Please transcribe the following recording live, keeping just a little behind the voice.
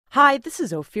Hi, this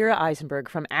is Ophira Eisenberg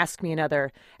from Ask Me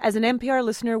Another. As an NPR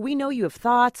listener, we know you have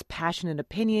thoughts, passionate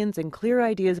opinions, and clear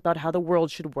ideas about how the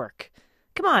world should work.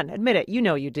 Come on, admit it, you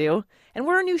know you do. And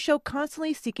we're a new show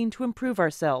constantly seeking to improve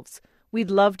ourselves.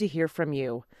 We'd love to hear from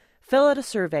you. Fill out a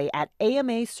survey at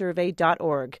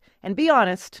amasurvey.org. And be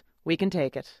honest, we can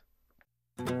take it.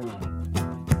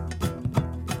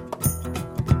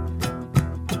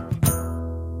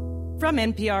 From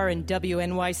NPR and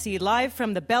WNYC, live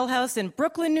from the Bell House in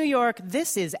Brooklyn, New York,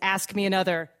 this is Ask Me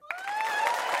Another.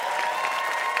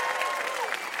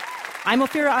 I'm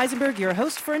Ophira Eisenberg, your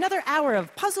host for another hour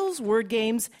of puzzles, word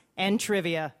games, and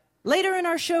trivia. Later in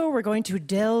our show, we're going to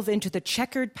delve into the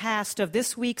checkered past of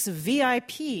this week's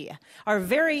V.I.P. Our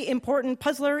very important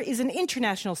puzzler is an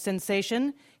international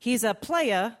sensation. He's a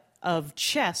playa of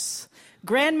chess.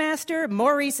 Grandmaster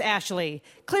Maurice Ashley.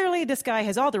 Clearly, this guy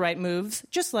has all the right moves,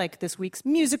 just like this week's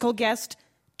musical guest,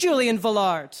 Julian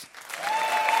Villard.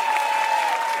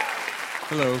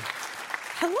 Hello.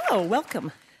 Hello,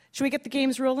 welcome. Should we get the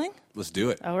games rolling? Let's do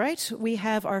it. All right. We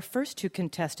have our first two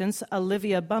contestants,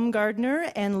 Olivia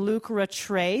Bumgardner and Luke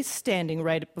Rattray, standing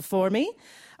right before me.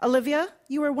 Olivia,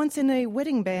 you were once in a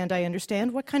wedding band, I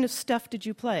understand. What kind of stuff did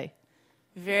you play?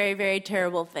 Very, very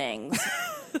terrible things.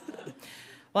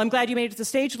 Well, I'm glad you made it to the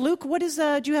stage. Luke,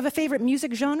 do you have a favorite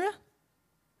music genre?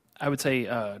 I would say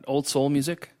old soul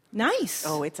music. Nice.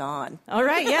 Oh, it's on. All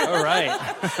right, yeah. All right.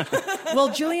 Well,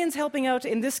 Julian's helping out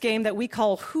in this game that we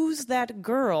call Who's That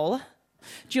Girl?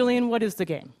 Julian, what is the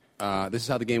game? This is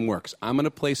how the game works. I'm going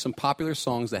to play some popular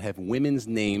songs that have women's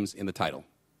names in the title,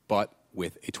 but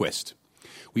with a twist.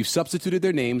 We've substituted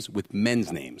their names with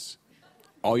men's names.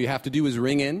 All you have to do is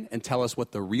ring in and tell us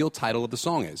what the real title of the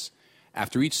song is.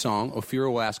 After each song,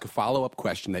 Ophira will ask a follow-up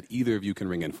question that either of you can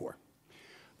ring in for.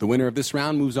 The winner of this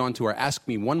round moves on to our Ask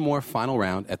Me One More final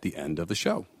round at the end of the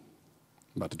show.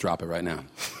 I'm about to drop it right now.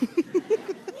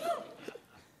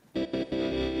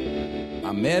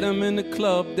 I met him in the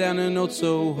club down in Old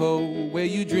Soho, where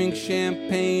you drink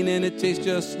champagne and it tastes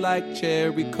just like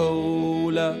cherry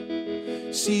cola.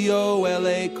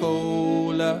 C-O-L-A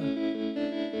cola.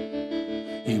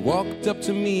 He walked up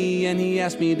to me and he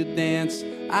asked me to dance.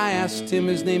 I asked him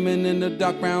his name and in a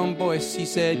dark brown voice he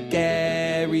said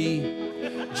Gary.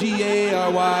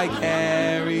 G-A-R-Y,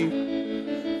 Gary.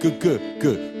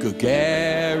 Good,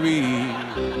 Gary.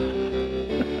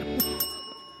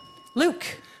 Luke.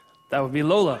 That would be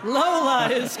Lola. Lola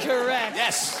is correct.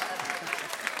 Yes.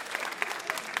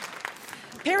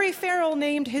 Perry Farrell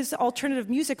named his alternative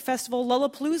music festival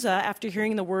Lollapalooza after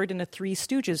hearing the word in a Three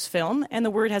Stooges film, and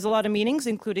the word has a lot of meanings,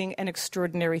 including an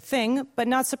extraordinary thing, but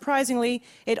not surprisingly,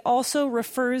 it also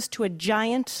refers to a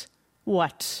giant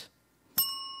what?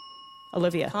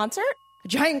 Olivia. Concert? A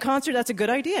giant concert, that's a good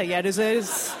idea. Yeah,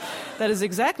 that is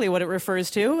exactly what it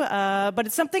refers to, but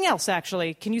it's something else,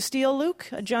 actually. Can you steal, Luke?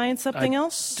 A giant something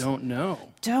else? Don't know.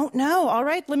 Don't know. All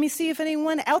right, let me see if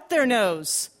anyone out there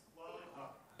knows.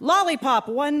 Lollipop.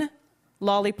 One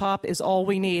lollipop is all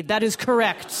we need. That is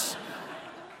correct.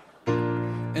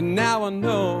 And now I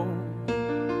know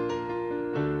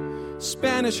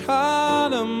Spanish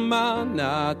Harlem are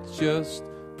not just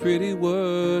pretty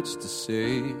words to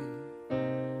say.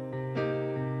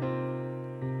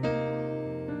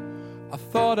 I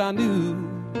thought I knew,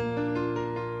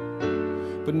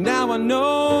 but now I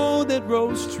know that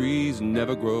rose trees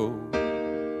never grow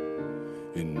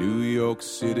in New York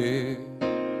City.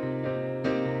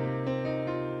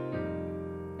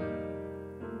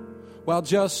 While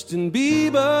Justin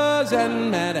Bieber's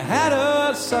and Mad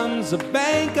Hatter's sons of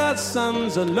bankers,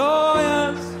 sons of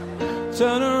lawyers,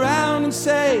 turn around and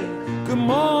say good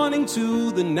morning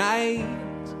to the night.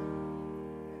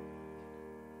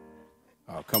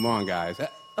 Oh, come on, guys.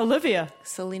 Olivia.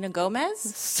 Selena Gomez?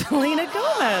 Selena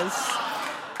Gomez.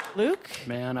 Luke?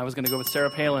 Man, I was going to go with Sarah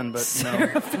Palin, but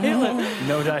Sarah Palin.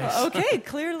 No dice. Okay,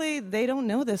 clearly they don't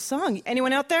know this song.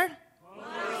 Anyone out there?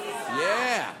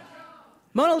 Yeah.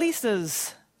 Mona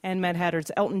Lisa's and Mad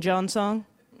Hatter's Elton John song.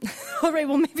 All right,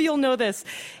 well, maybe you'll know this.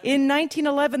 In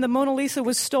 1911, the Mona Lisa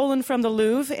was stolen from the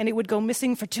Louvre, and it would go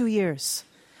missing for 2 years.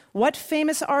 What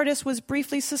famous artist was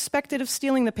briefly suspected of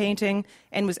stealing the painting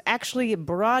and was actually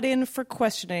brought in for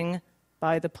questioning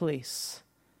by the police?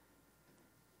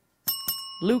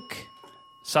 Luke.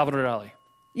 Salvador Dali.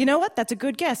 You know what? That's a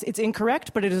good guess. It's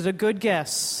incorrect, but it is a good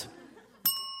guess.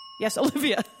 Yes,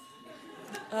 Olivia.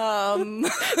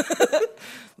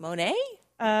 Monet?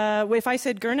 If I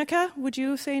said Guernica, would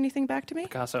you say anything back to me?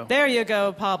 Picasso. There you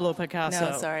go, Pablo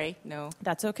Picasso. No, sorry, no.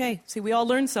 That's okay. See, we all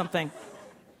learned something.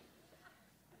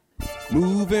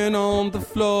 Moving on the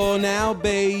floor now,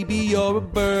 baby, you're a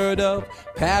bird of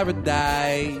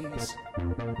paradise.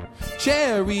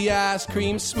 Cherry ice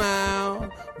cream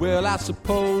smile, well, I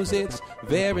suppose it's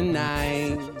very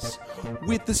nice.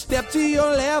 With a step to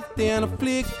your left and a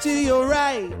flick to your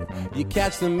right, you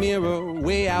catch the mirror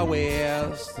way out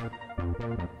west.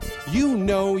 You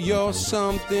know you're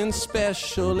something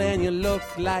special and you look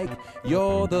like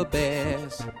you're the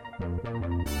best.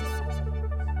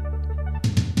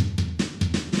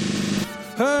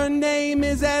 Her name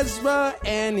is Ezra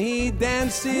and he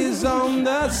dances on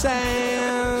the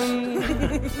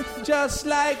sand. Just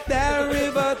like that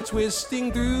river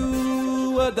twisting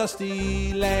through a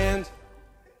dusty land.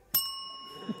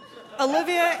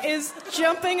 Olivia is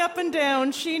jumping up and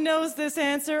down. She knows this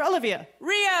answer. Olivia.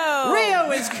 Rio. Rio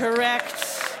is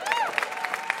correct.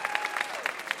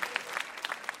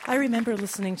 I remember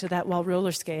listening to that while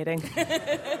roller skating.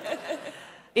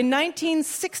 In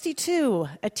 1962,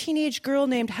 a teenage girl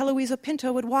named Heloisa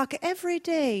Pinto would walk every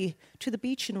day to the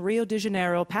beach in Rio de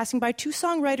Janeiro, passing by two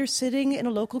songwriters sitting in a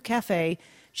local cafe.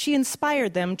 She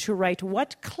inspired them to write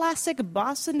what classic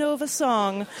bossa nova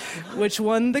song, which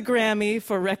won the Grammy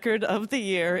for Record of the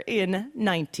Year in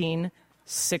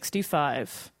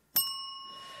 1965.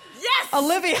 Yes!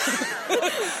 Olivia.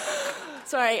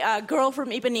 Sorry, Girl from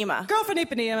Ipanema. Girl from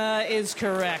Ipanema is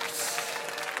correct.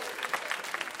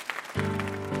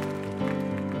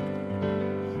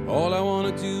 All I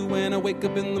wanna do when I wake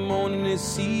up in the morning is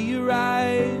see your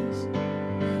eyes.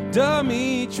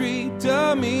 Dimitri,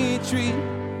 Dimitri,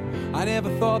 I never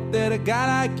thought that a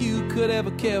guy like you could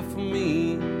ever care for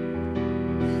me.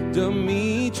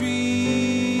 Dimitri.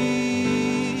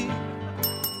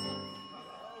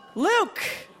 Luke.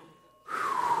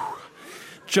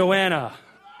 Joanna.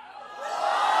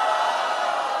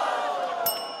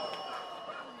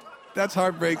 That's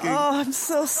heartbreaking. Oh, I'm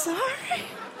so sorry.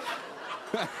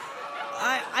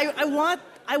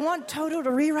 I want Toto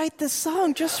to rewrite this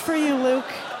song just for you,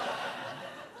 Luke.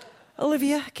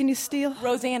 Olivia, can you steal?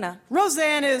 Rosanna.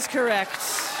 Roseanne is correct.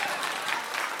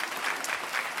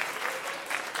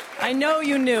 I know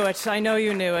you knew it. I know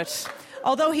you knew it.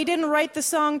 Although he didn't write the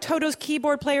song, Toto's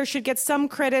keyboard player should get some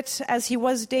credit, as he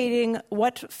was dating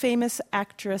what famous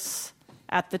actress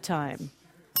at the time?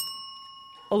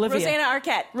 Olivia. Rosanna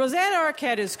Arquette. Rosanna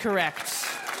Arquette is correct.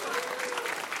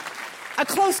 A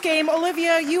close game.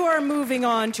 Olivia, you are moving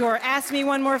on to our Ask Me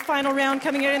One More final round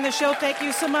coming out in the show. Thank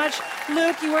you so much.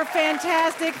 Luke, you were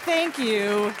fantastic. Thank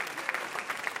you.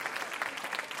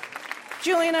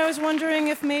 Julian, I was wondering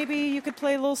if maybe you could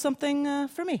play a little something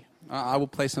for me. I will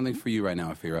play something for you right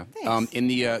now, Afira. Thanks. In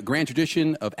the grand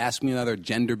tradition of Ask Me Another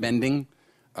gender bending,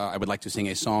 I would like to sing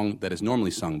a song that is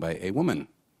normally sung by a woman.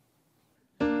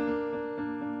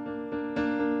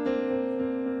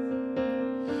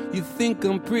 You think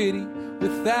I'm pretty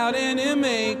without any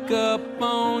makeup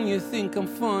on. You think I'm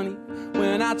funny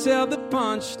when I tell the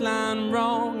punchline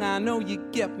wrong. I know you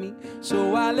get me,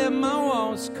 so I let my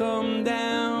walls come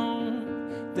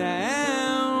down,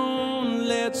 down.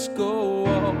 Let's go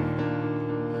all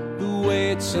the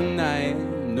way tonight.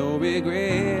 No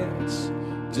regrets,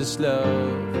 just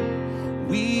love.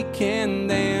 We can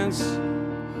dance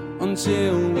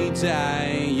until we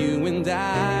die, you and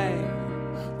I.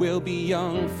 We'll be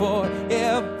young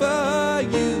forever.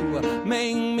 You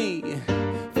make me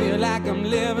feel like I'm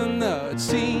living a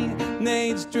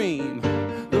teenage dream.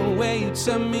 The way you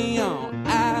turn me on,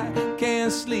 I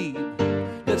can't sleep.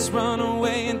 Let's run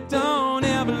away and don't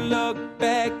ever look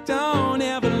back. Don't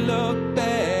ever look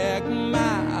back.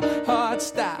 My heart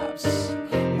stops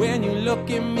when you look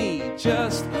at me.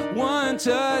 Just one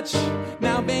touch.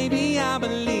 Now, baby, I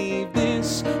believe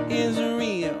this is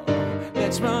real.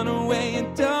 Let's run away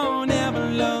and don't ever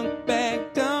look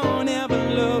back. Don't ever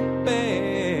look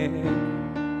back.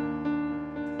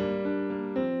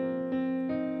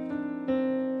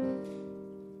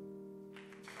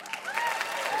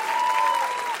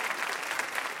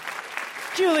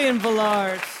 Julian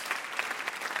Villard.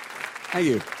 Thank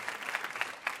you.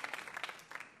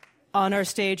 On our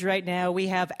stage right now, we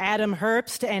have Adam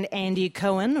Herbst and Andy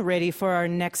Cohen ready for our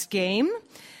next game.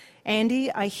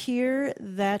 Andy, I hear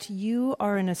that you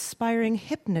are an aspiring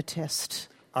hypnotist.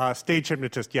 Stage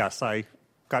hypnotist, yes. I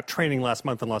got training last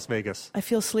month in Las Vegas. I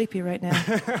feel sleepy right now.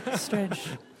 Strange.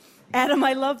 Adam,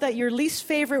 I love that your least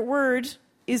favorite word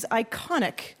is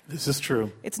iconic. This is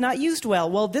true. It's not used well.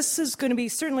 Well, this is going to be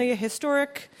certainly a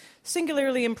historic,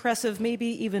 singularly impressive, maybe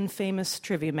even famous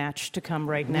trivia match to come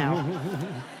right now.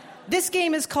 This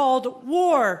game is called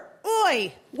War.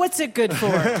 Oi! What's it good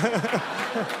for?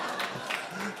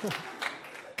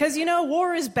 Because, you know,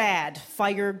 war is bad.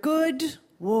 Fire good,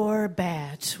 War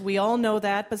bad. We all know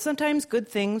that, but sometimes good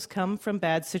things come from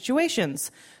bad situations.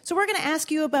 So we're going to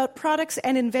ask you about products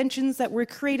and inventions that were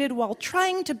created while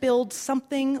trying to build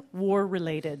something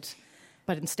war-related.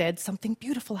 But instead, something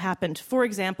beautiful happened. For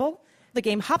example, the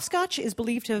game hopscotch is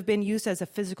believed to have been used as a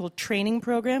physical training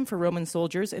program for Roman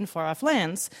soldiers in far-off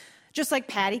lands, just like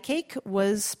patty cake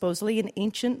was supposedly an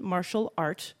ancient martial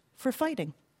art for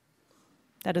fighting.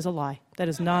 That is a lie. That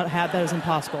is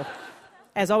impossible.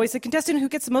 As always, the contestant who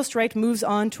gets the most right moves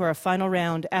on to our final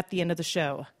round at the end of the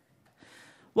show.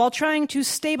 While trying to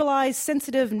stabilize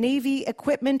sensitive Navy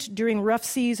equipment during rough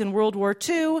seas in World War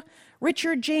II,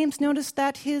 Richard James noticed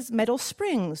that his metal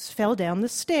springs fell down the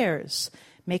stairs,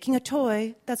 making a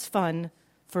toy that's fun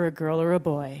for a girl or a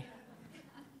boy.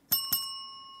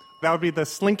 That would be the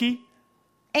Slinky.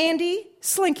 Andy,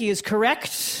 Slinky is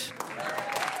correct.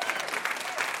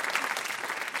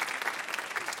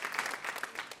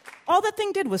 All that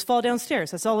thing did was fall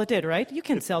downstairs. That's all it did, right? You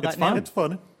can sell that now. It's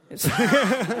fun.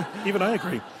 Even I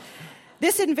agree.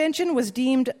 This invention was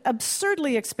deemed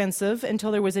absurdly expensive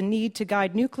until there was a need to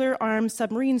guide nuclear-armed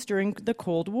submarines during the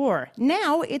Cold War.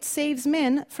 Now it saves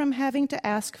men from having to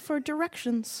ask for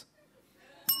directions.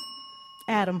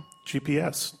 Adam.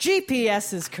 GPS.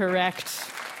 GPS is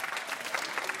correct.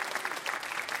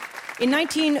 In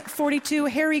 1942,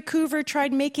 Harry Coover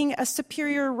tried making a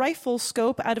superior rifle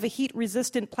scope out of a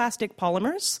heat-resistant plastic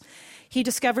polymers. He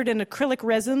discovered an acrylic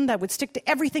resin that would stick to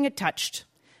everything it touched.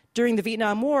 During the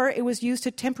Vietnam War, it was used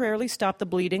to temporarily stop the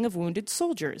bleeding of wounded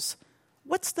soldiers.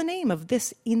 What's the name of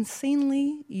this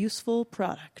insanely useful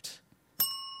product?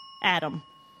 Adam.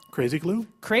 Crazy glue?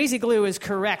 Crazy glue is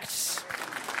correct.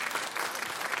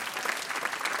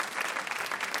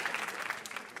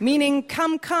 Meaning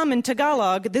come in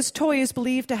Tagalog, this toy is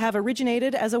believed to have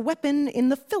originated as a weapon in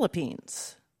the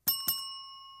Philippines.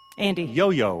 Andy.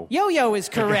 Yo-yo. Yo-yo is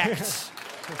correct.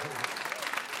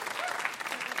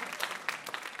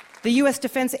 The U.S.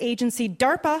 Defense Agency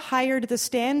DARPA hired the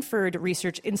Stanford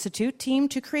Research Institute team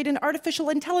to create an artificial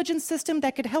intelligence system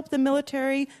that could help the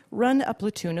military run a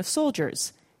platoon of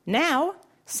soldiers. Now,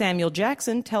 Samuel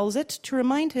Jackson tells it to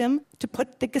remind him to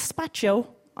put the gazpacho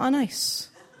on ice.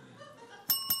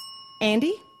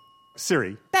 Andy?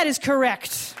 Siri. That is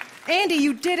correct. Andy,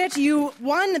 you did it. You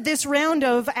won this round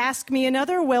of Ask Me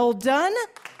Another. Well done.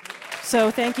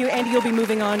 So thank you. Andy, you'll be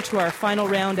moving on to our final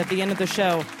round at the end of the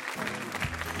show.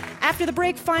 After the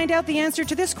break, find out the answer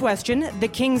to this question. The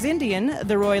King's Indian,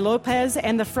 the Roy Lopez,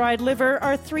 and the fried liver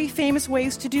are 3 famous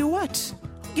ways to do what?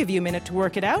 Give you a minute to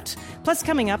work it out. Plus,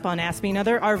 coming up on Ask Me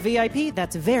Another, our VIP,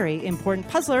 that's very important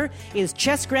puzzler, is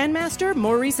chess grandmaster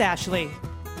Maurice Ashley.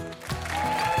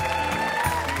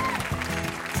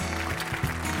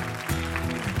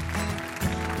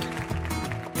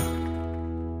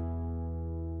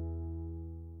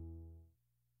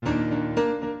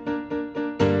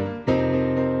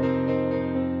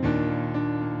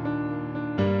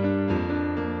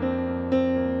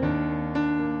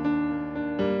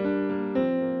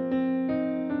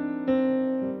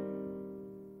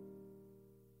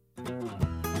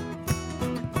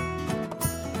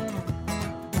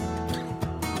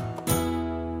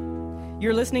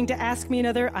 You're listening to Ask Me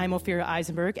Another. I'm Ophira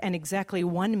Eisenberg, and exactly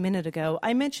 1 minute ago,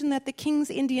 I mentioned that the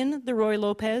King's Indian, the Roy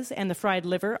Lopez, and the fried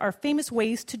liver are famous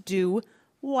ways to do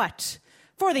what?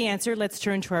 For the answer, let's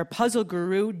turn to our puzzle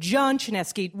guru, John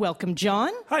Chinesky. Welcome,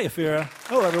 John. Hi, Ophira.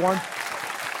 Hello, everyone.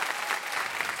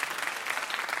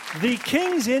 The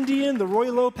King's Indian, the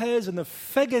Roy Lopez, and the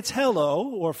Fegatello,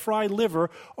 or fried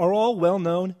liver, are all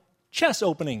well-known chess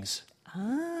openings.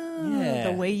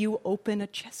 The way you open a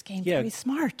chess game. Yeah. Very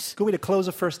smart. Good way to close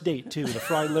a first date, too, the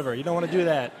fried liver. You don't want to do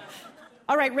that.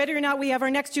 All right, ready or not, we have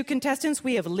our next 2 contestants.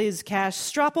 We have Liz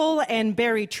Cash-Stroppel and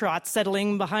Barry Trott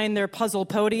settling behind their puzzle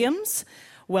podiums.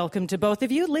 Welcome to both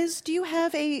of you. Liz, do you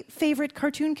have a favorite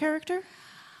cartoon character?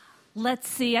 Let's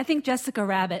see. I think Jessica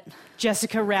Rabbit.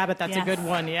 Jessica Rabbit, that's a Yes. good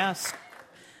one, yes.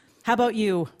 How about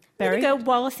you, Barry? I'm going to go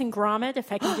Wallace and Gromit,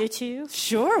 if I can do 2.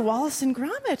 Sure, Wallace and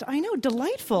Gromit. I know,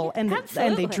 delightful. And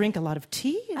Absolutely. they drink a lot of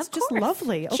tea. It's Of just course.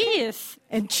 lovely. Okay. Cheers.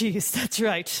 And cheese, that's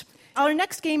right. Our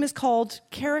next game is called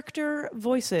Character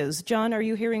Voices. John, are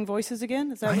you hearing voices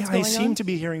again? Is that what's going I on? seem to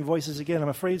be hearing voices again. I'm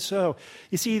afraid so.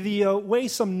 You see, the way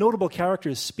some notable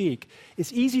characters speak,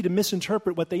 it's easy to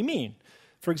misinterpret what they mean.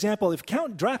 For example, if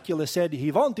Count Dracula said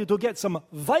he wanted to get some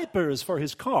vipers for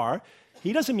his car,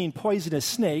 he doesn't mean poisonous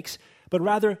snakes, but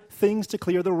rather things to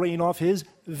clear the rain off his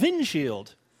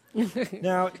windshield.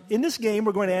 Now, in this game,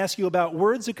 we're going to ask you about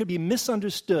words that could be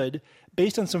misunderstood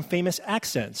based on some famous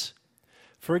accents.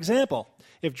 For example,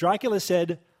 if Dracula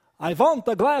said, "I want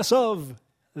a glass of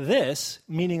this,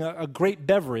 meaning a grape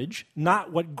beverage,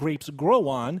 not what grapes grow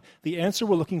on, the answer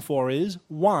we're looking for is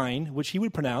wine, which he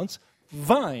would pronounce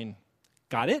vine.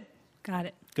 Got it? Got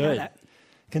it. Good. Got it.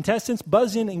 Contestants,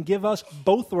 buzz in and give us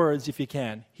both words if you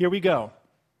can. Here we go.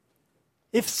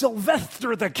 If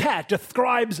Sylvester the cat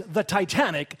describes the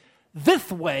Titanic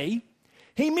this way,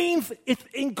 he means it's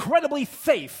incredibly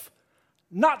safe,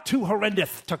 not too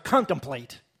horrendous to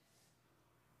contemplate.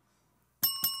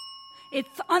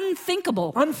 It's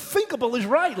unthinkable. Unthinkable is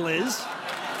right, Liz.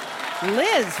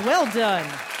 Liz, well done.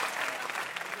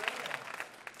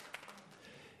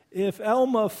 If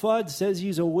Elmer Fudd says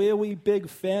he's a really big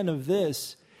fan of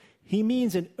this, he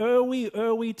means an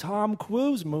early Tom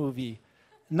Cruise movie,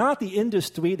 not the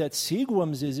industry that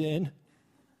Seagram's is in.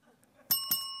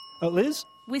 Liz?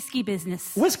 Whiskey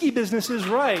business. Whiskey business is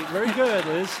right. Very good,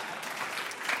 Liz.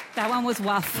 That one was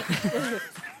rough.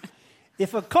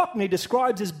 If a Cockney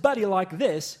describes his buddy like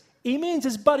this, he means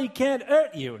his buddy can't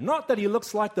hurt you, not that he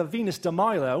looks like the Venus de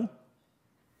Milo.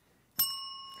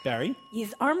 Barry?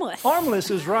 He's armless. Armless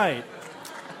is right.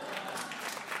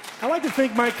 I like to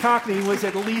think my Cockney was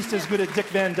at least as good as Dick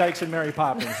Van Dyke's and Mary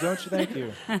Poppins, don't you? Thank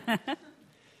you.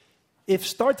 If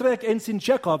Star Trek Ensign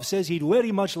Chekhov says he'd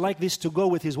very much like this to go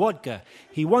with his vodka,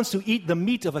 he wants to eat the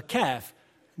meat of a calf,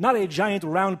 not a giant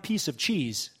round piece of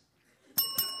cheese.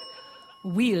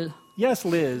 Wheel. Yes,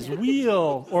 Liz,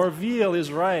 wheel or veal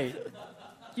is right.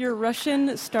 Your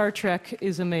Russian Star Trek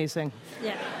is amazing.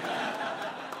 Yeah.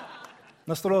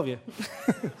 Nastarovia.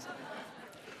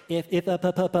 If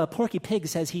a Porky Pig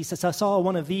says he saw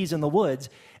one of these in the woods,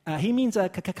 he means a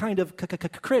kind of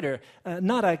critter,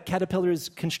 not a caterpillar's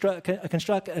construct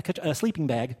a sleeping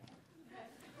bag.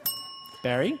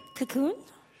 Barry? Cocoon?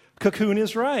 Cocoon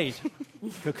is right.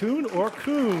 Cocoon or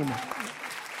coon.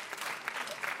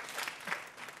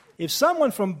 If someone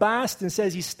from Boston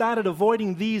says he started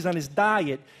avoiding these on his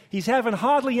diet, he's having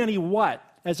hardly any what,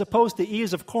 as opposed to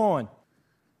ears of corn.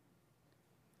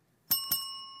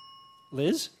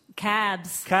 Liz?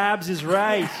 Cabs. Cabs is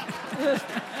right.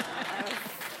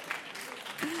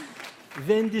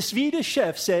 Then the Swedish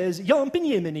chef says, Yumpen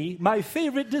Yemeni, my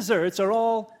favorite desserts are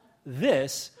all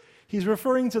this. He's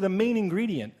referring to the main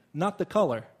ingredient, not the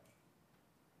color.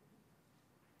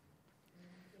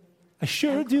 I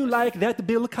sure do like that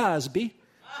Bill Cosby.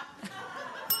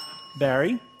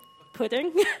 Barry?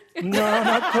 Pudding? No,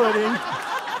 not pudding.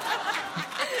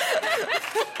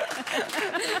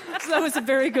 So that was a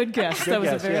very good guess. Good that was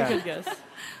guess, a very yeah. good guess.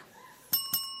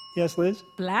 Yes, Liz?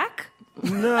 Black?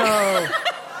 No.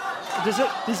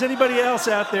 Does anybody else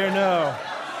out there know?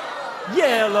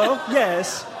 Yellow,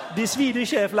 yes. The Swedish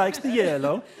chef likes the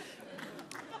yellow.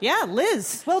 Yeah,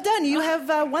 Liz, well done. You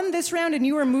have won this round, and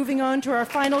you are moving on to our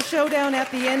final showdown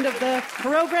at the end of the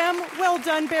program. Well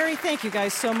done, Barry. Thank you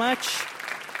guys so much.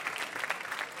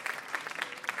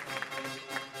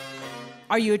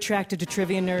 Are you attracted to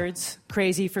trivia nerds?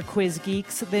 Crazy for quiz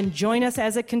geeks? Then join us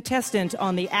as a contestant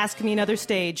on the Ask Me Another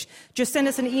stage. Just send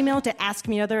us an email to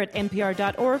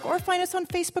askmeanother@npr.org or find us on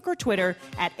Facebook or Twitter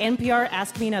at NPR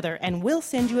Ask Me Another, and we'll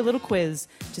send you a little quiz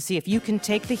to see if you can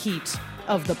take the heat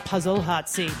of the puzzle hot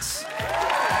seats.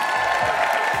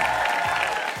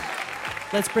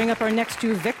 Let's bring up our next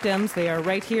two victims. They are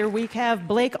right here. We have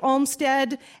Blake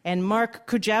Olmstead and Mark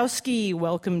Kujawski.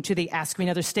 Welcome to the Ask Me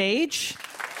Another stage.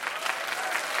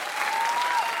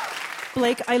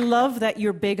 Blake, I love that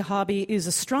your big hobby is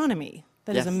astronomy.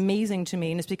 That is amazing to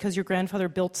me, and it's because your grandfather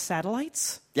built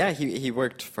satellites? Yeah, he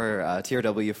worked for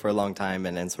TRW for a long time,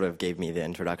 and then sort of gave me the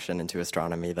introduction into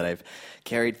astronomy that I've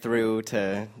carried through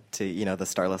to the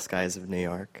starless skies of New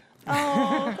York.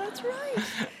 Oh, that's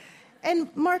right.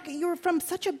 And Mark, you're from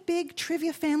such a big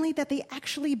trivia family that they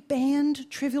actually banned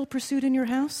Trivial Pursuit in your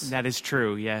house? That is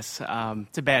true, yes.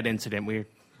 It's a bad incident. We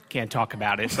can't talk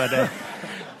about it, but...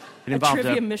 It a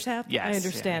trivia mishap? Yes. I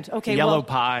understand. Yeah. Okay, Yellow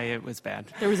pie, it was bad.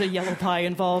 There was a yellow pie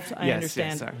involved? I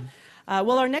understand. Yes, sorry.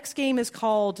 Well, our next game is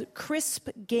called Crisp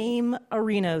Game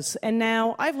Arenas. And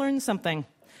now I've learned something.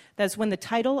 That's when the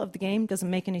title of the game doesn't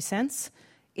make any sense.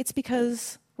 It's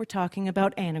because we're talking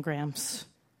about anagrams.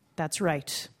 That's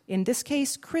right. In this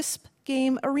case, Crisp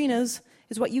Game Arenas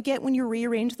is what you get when you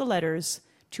rearrange the letters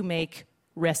to make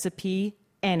recipe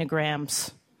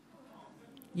anagrams.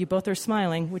 You both are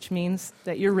smiling, which means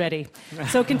that you're ready.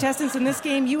 So, contestants, in this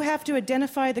game, you have to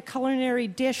identify the culinary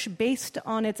dish based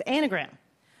on its anagram.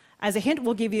 As a hint,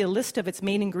 we'll give you a list of its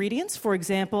main ingredients. For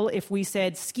example, if we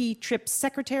said ski trip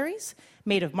secretaries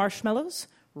made of marshmallows,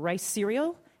 rice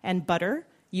cereal, and butter,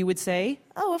 you would say,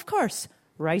 oh, of course,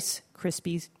 Rice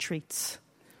Krispies treats.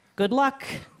 Good luck.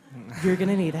 You're going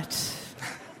to need it.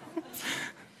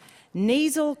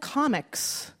 Nasal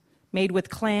comics Made with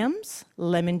clams,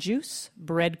 lemon juice,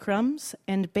 breadcrumbs,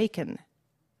 and bacon.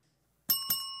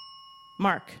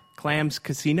 Mark. Clams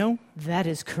Casino? That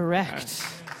is correct.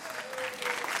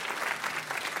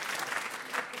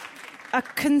 A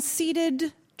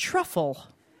conceited truffle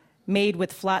made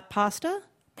with flat pasta,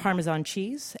 Parmesan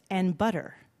cheese, and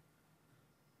butter.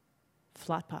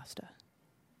 Flat pasta,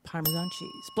 Parmesan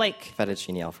cheese. Blake.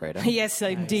 Fettuccine Alfredo. Yes,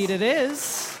 indeed it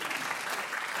is.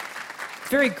 It's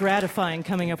very gratifying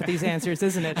coming up with these answers,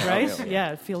 isn't it, right?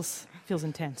 Yeah, it feels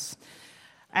intense.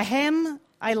 A ham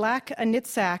I lack a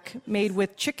nitsack made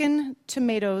with chicken,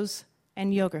 tomatoes,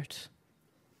 and yogurt.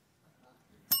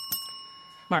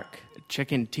 Mark.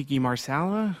 Chicken tiki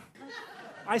marsala?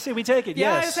 I say we take it,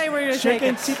 Yeah, yes. I say we're going to take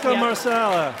it. Chicken tikka Yeah.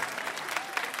 marsala.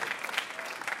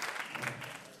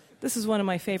 This is one of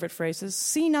my favorite phrases.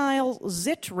 Senile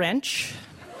zit wrench.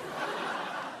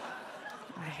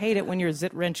 I hate it when your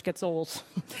zit wrench gets old.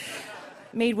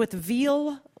 Made with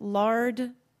veal,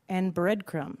 lard, and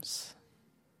breadcrumbs.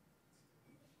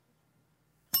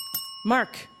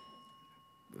 Mark.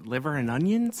 Liver and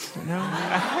onions? No.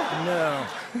 No.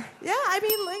 Yeah, I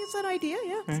mean, like, it's an idea,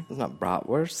 yeah. It's not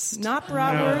bratwurst. Not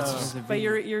bratwurst, but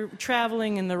you're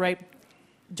traveling in the right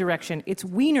direction. It's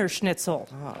Wiener Schnitzel.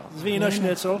 Wiener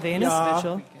Schnitzel. Wiener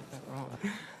Schnitzel.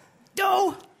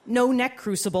 Dough, no neck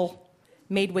crucible.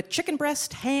 Made with chicken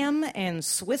breast, ham, and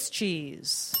Swiss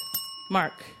cheese.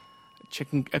 Mark.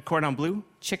 Chicken cordon bleu?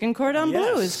 Chicken cordon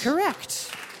bleu is correct.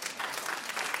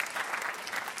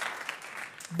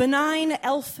 Benign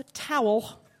elf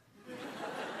towel.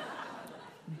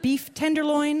 Beef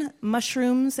tenderloin,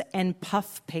 mushrooms, and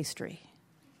puff pastry.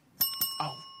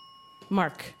 Oh.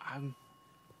 Mark.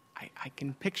 I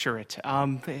can picture it.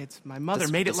 It's my mother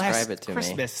made it describe last it to me.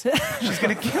 Christmas. She's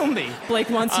going to kill me. Blake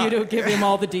wants you to give him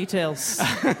all the details.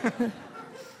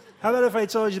 How about if I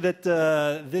told you that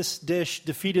this dish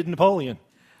defeated Napoleon?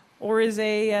 Or is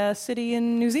a city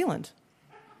in New Zealand?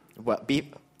 What, beef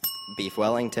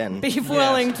Wellington. Beef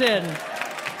Wellington.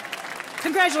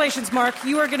 Congratulations, Mark.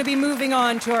 You are going to be moving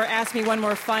on to our Ask Me One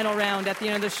More final round at the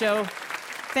end of the show.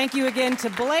 Thank you again to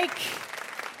Blake.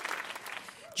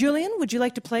 Julian, would you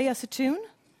like to play us a tune?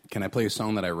 Can I play a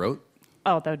song that I wrote?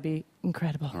 Oh, that would be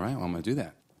incredible. All right, well, I'm going to do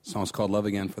that. The song's called Love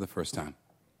Again for the First Time.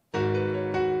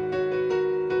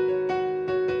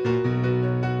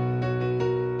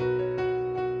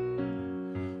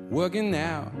 Working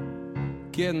out,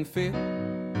 getting fit.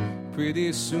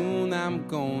 Pretty soon I'm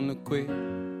gonna quit.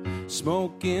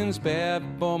 Smoking's bad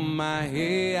for my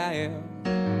hair.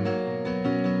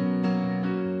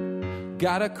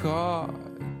 Got a car,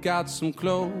 got some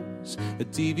clothes,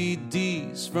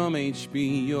 DVDs from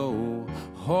HBO.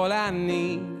 All I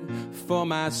need for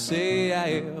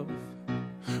myself.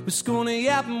 What's gonna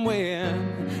happen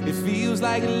when it feels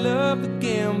like love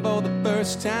again for the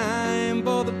first time,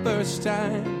 for the first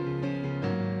time?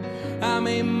 I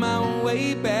made my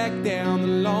way back down the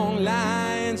long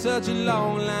line, such a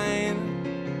long line.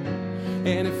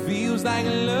 And it feels like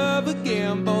love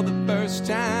again for the first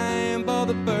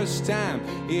time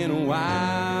in a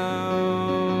while.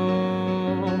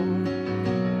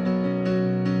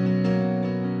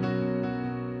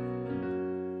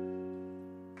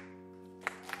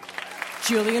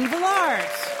 Julian Villard.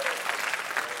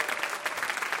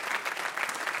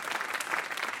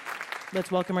 Let's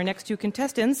welcome our next two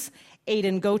contestants,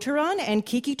 Aidan Goteron and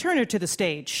Kiki Turner, to the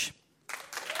stage.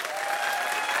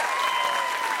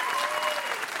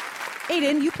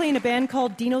 Aidan, you play in a band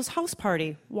called Dino's House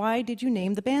Party. Why did you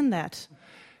name the band that?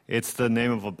 It's the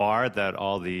name of a bar that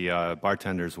all the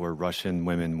bartenders were Russian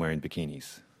women wearing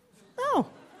bikinis. Oh,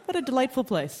 what a delightful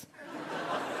place.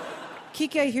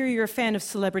 Kiki, I hear you're a fan of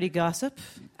celebrity gossip.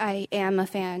 I am a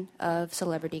fan of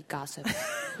celebrity gossip.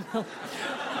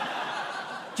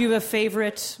 Do you have a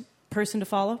favorite person to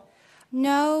follow?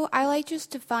 No, I like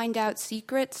just to find out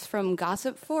secrets from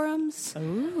gossip forums.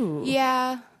 Ooh.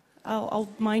 Yeah. I'll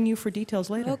mine you for details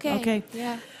later. Okay.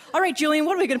 Yeah. All right, Julian,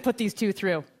 what are we going to put these two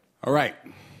through? All right.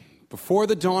 Before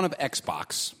the dawn of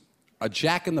Xbox, a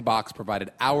Jack-in-the-Box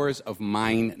provided hours of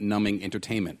mind-numbing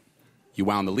entertainment. You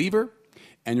wound the lever,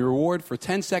 and your reward for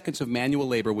 10 seconds of manual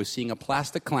labor was seeing a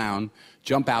plastic clown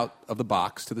jump out of the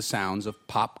box to the sounds of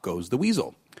Pop Goes the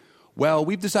Weasel. Well,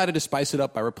 we've decided to spice it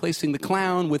up by replacing the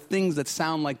clown with things that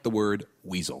sound like the word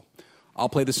weasel. I'll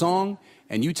play the song,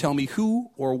 and you tell me who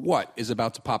or what is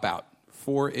about to pop out.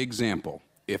 For example,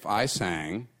 if I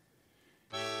sang,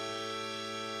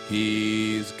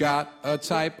 he's got a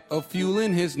type of fuel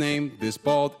in his name, this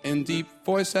bald and deep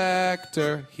voice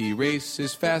actor. He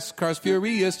races fast cars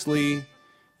furiously.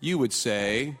 You would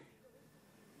say,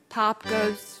 Pop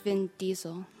goes Vin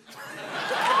Diesel.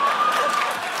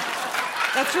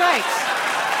 That's right.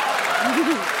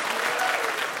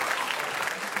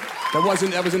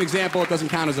 That was an example. It doesn't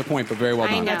count as a point, but very well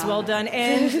done. That's well done.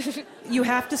 And you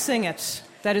have to sing it.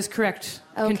 That is correct,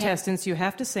 Okay. contestants. You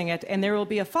have to sing it. And there will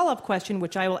be a follow-up question,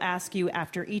 which I will ask you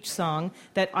after each song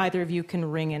that either of you can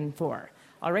ring in for.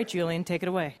 All right, Julian, take it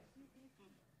away.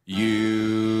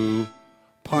 You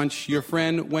punch your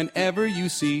friend whenever you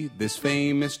see this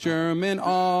famous German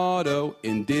auto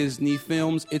in Disney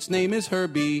films. Its name is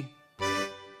Herbie.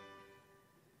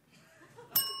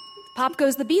 Pop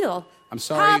goes the beetle. I'm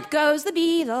sorry. Pop goes the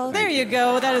beetle. There you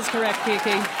go. That is correct,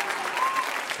 Kiki.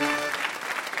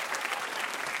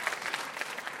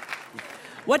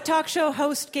 What talk show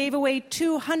host gave away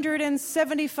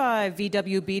 275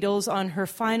 VW Beetles on her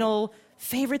final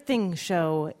Favorite Things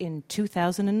show in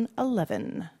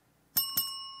 2011?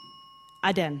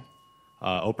 Aden.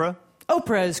 Oprah?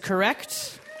 Oprah is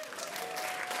correct.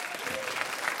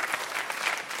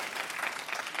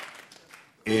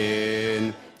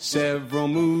 In several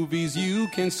movies you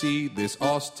can see this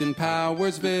Austin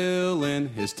Powers villain.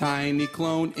 His tiny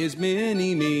clone is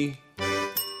Mini-Me.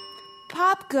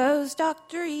 Pop goes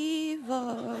Dr.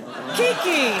 Evil.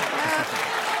 Kiki!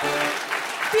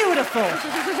 Beautiful.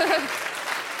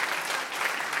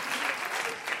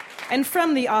 And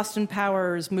from the Austin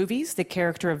Powers movies, the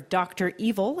character of Dr.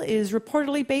 Evil is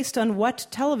reportedly based on what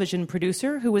television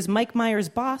producer who was Mike Myers'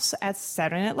 boss at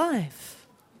Saturday Night Live?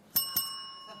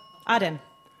 Aden.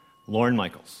 Lorne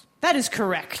Michaels. That is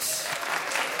correct.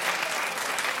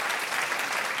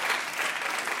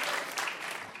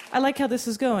 I like how this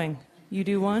is going. You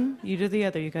do one, you do the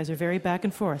other. You guys are very back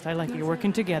and forth. I like it. You're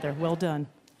working together. Well done.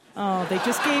 Oh, they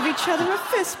just gave each other a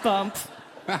fist bump.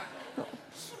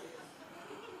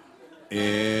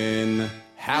 In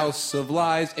House of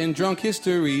Lies and Drunk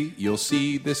History, you'll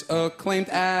see this acclaimed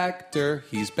actor.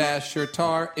 He's Bashir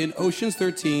Tarr in Ocean's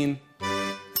 13.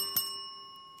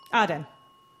 Aden.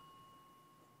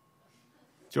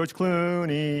 George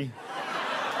Clooney.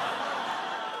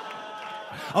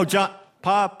 Oh, John.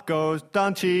 Pop goes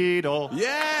Don Cheadle.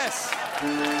 Yes!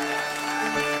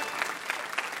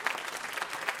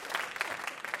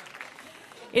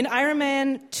 In Iron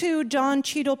Man 2, Don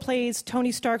Cheadle plays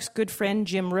Tony Stark's good friend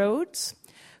Jim Rhodes,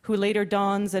 who later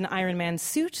dons an Iron Man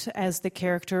suit as the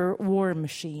character War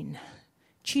Machine.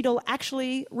 Cheadle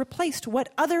actually replaced what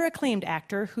other acclaimed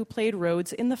actor who played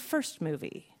Rhodes in the first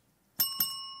movie?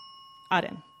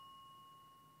 Aden.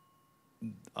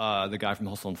 The guy from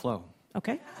Hustle and Flow.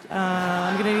 Okay.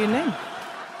 I'm going to need a name.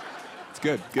 It's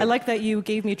good. I like that you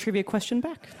gave me a trivia question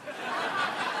back.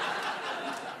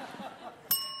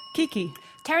 Kiki.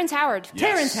 Terrence Howard. Yes.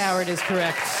 Terrence Howard is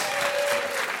correct.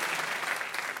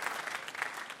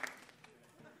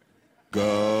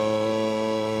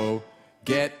 Go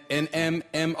get an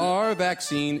MMR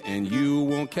vaccine and you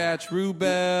won't catch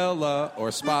rubella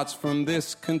or spots from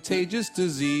this contagious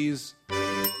disease.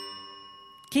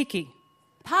 Kiki.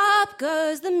 Pop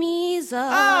goes the measles.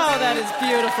 Oh, that is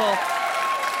beautiful.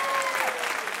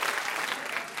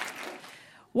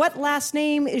 What last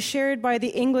name is shared by the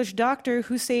English doctor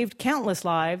who saved countless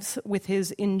lives with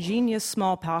his ingenious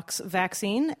smallpox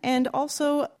vaccine and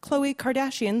also Khloe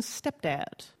Kardashian's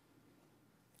stepdad?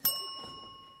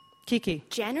 Kiki.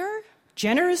 Jenner?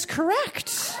 Jenner is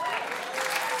correct.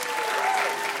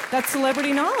 That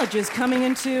celebrity knowledge is coming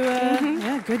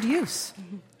into good use.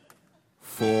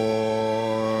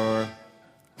 For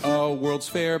a World's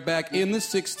Fair back in the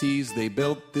 60s, they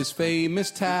built this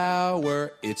famous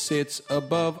tower. It sits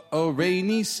above a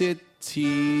rainy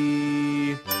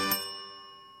city.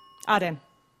 Aden.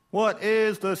 What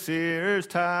is the Sears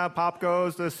Tower? Pop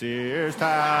goes the Sears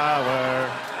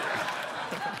Tower.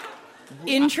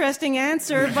 Interesting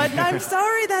answer, but I'm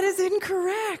sorry, that is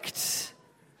incorrect.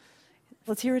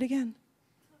 Let's hear it again.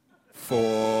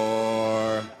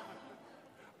 For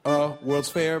a World's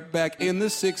Fair back in the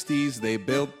 60s, they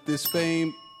built this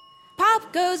fame.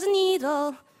 Pop goes a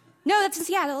needle. No, that's in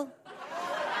Seattle.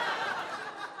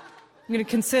 I'm going to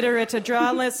consider it a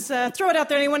draw. Let's throw it out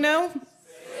there. Anyone know?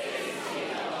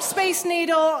 Space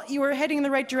Needle. You were heading in the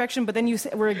right direction, but then you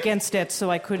were against it, so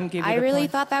I couldn't give you I the really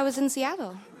point. thought that was in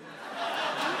Seattle.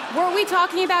 Weren't we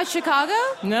talking about Chicago?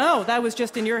 No, that was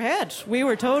just in your head. We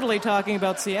were totally talking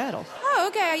about Seattle. Oh,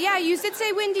 okay. Yeah, you did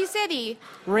say Windy City.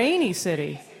 Rainy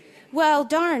City. Well,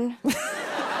 darn.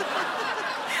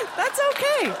 That's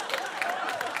okay.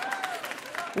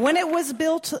 When it was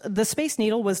built, the Space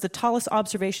Needle was the tallest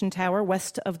observation tower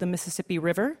west of the Mississippi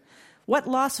River. What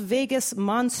Las Vegas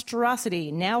monstrosity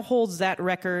now holds that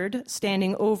record,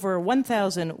 standing over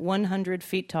 1,100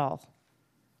 feet tall?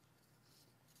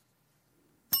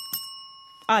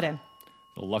 Aden.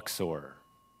 The Luxor.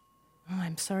 Oh,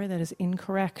 I'm sorry, that is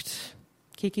incorrect.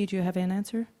 Kiki, do you have an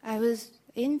answer? I was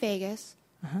in Vegas,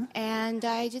 and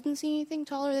I didn't see anything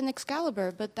taller than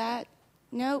Excalibur, but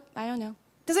nope, I don't know.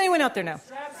 Does anyone out there know?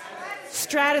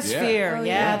 Stratosphere. Yeah. Oh,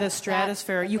 yeah, yeah. the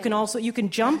stratosphere. You can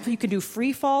jump, you can do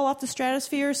free fall off the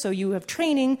stratosphere, so you have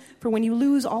training for when you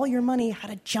lose all your money, how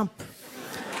to jump.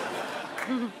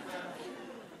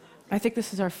 I think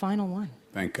this is our final one.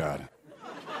 Thank God.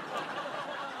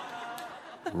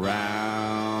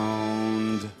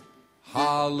 Round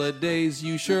holidays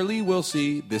you surely will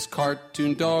see this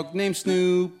cartoon dog named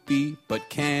Snoopy, but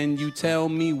can you tell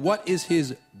me what is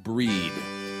his breed?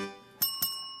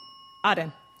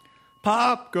 Auden.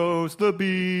 Pop goes the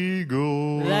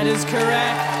beagle. That is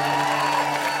correct.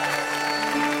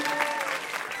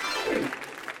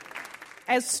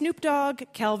 As Snoop Dogg,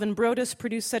 Calvin Brodus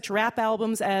produced such rap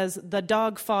albums as The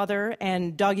Dog Father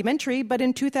and Dogumentary, but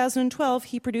in 2012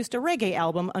 he produced a reggae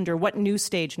album under what new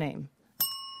stage name?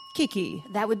 Kiki.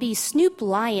 That would be Snoop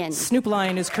Lion. Snoop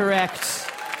Lion is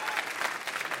correct.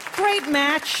 Great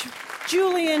match.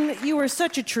 Julian, you were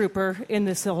such a trooper in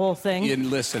this whole thing.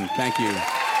 Listen, thank you.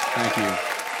 Thank you.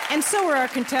 And so are our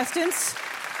contestants.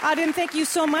 Auden, thank you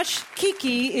so much.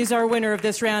 Kiki is our winner of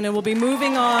this round, and we'll be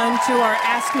moving on to our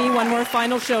Ask Me One More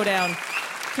final showdown.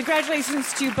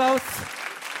 Congratulations to you both.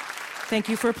 Thank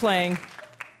you for playing.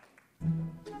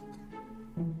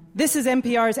 This is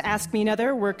NPR's Ask Me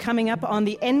Another. We're coming up on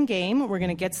the end game. We're going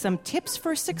to get some tips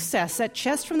for success at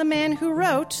chess from the man who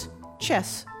wrote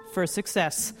Chess for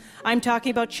Success. I'm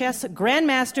talking about chess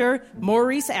Grandmaster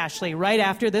Maurice Ashley right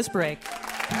after this break.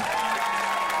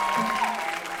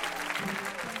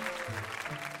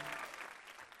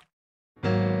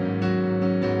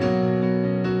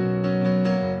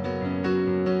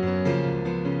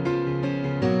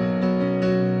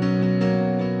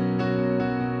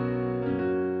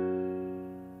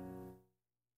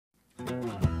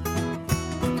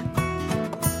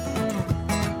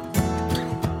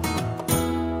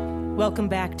 Welcome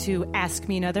back to Ask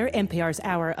Me Another, NPR's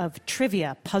hour of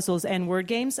trivia, puzzles, and word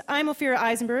games. I'm Ophira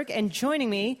Eisenberg, and joining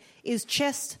me is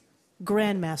chess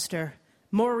Grandmaster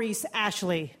Maurice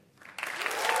Ashley.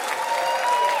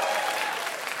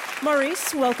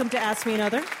 Maurice, welcome to Ask Me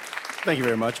Another. Thank you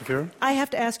very much, Ophira. I have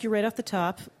to ask you right off the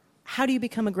top, how do you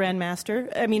become a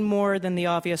Grandmaster? I mean, more than the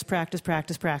obvious practiced.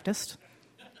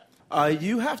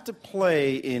 You have to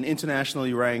play in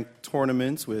internationally ranked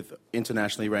tournaments with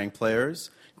internationally ranked players,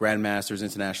 Grandmasters,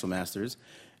 International Masters,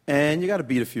 and you got to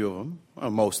beat a few of them, or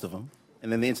most of them.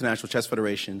 And then the International Chess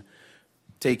Federation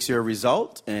takes your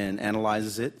result and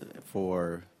analyzes it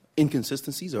for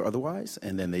inconsistencies or otherwise,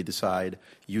 and then they decide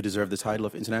you deserve the title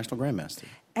of International Grandmaster.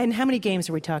 And how many games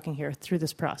are we talking here through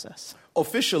this process?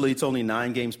 Officially, it's only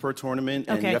 9 games per tournament,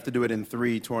 and you have to do it in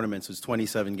 3 tournaments. It's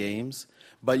 27 games.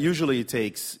 But usually it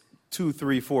takes 2,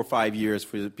 3, 4, 5 years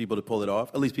for people to pull it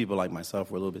off. At least people like myself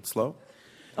were a little bit slow.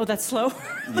 Oh, that's slow?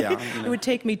 Yeah. It would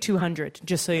take me 200,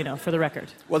 just so you know, for the record.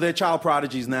 Well, they're child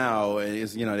prodigies now.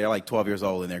 They're like 12 years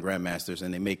old and they're grandmasters,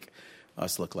 and they make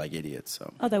us look like idiots.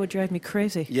 So. Oh, that would drive me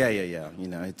crazy. Yeah.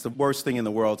 It's the worst thing in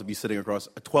the world to be sitting across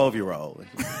a 12-year-old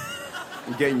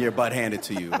and getting your butt handed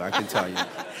to you, I can tell you.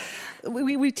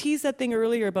 We teased that thing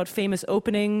earlier about famous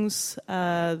openings.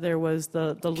 There was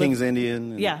the King's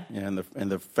Indian. And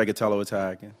the Fegatello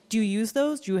attack. Yeah. Do you use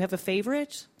those? Do you have a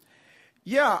favorite?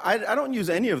 Yeah, I don't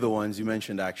use any of the ones you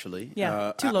mentioned, actually.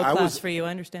 Yeah, too low class for you, I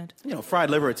understand.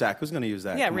 Fried liver attack, who's going to use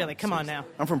that? Yeah, really, come on now.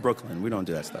 I'm from Brooklyn. We don't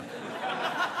do that stuff.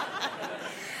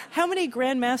 How many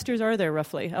Grandmasters are there,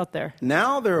 roughly, out there?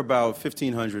 Now there are about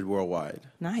 1,500 worldwide.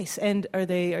 Nice. And are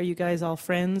you guys all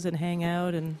friends and hang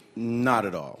out? And Not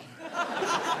at all.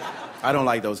 I don't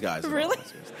like those guys. Really?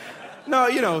 No,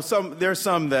 there's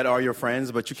some that are your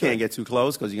friends, but you can't get too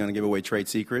close because you're going to give away trade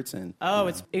secrets. And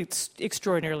it's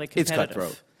extraordinarily competitive. It's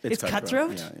cutthroat. It's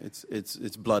cutthroat? Yeah,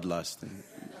 it's bloodlust. And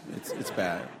it's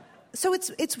bad. So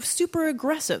it's super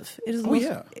aggressive. It is.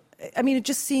 Yeah. I mean, it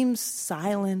just seems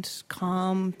silent,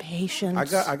 calm, patient.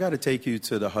 I got to take you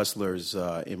to the Hustlers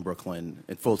in Brooklyn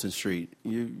at Fulton Street.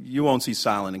 You won't see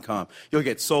silent and calm. You'll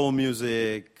get soul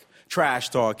music, trash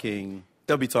talking.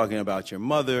 They'll be talking about your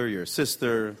mother, your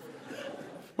sister.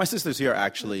 My sister's here,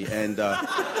 actually, and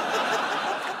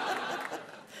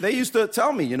they used to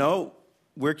tell me,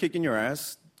 we're kicking your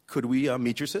ass. Could we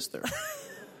meet your sister?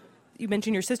 You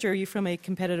mentioned your sister. Are you from a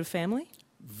competitive family?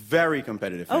 Very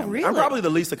competitive family. Oh, really? I'm probably the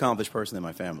least accomplished person in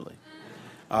my family.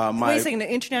 Wait a second,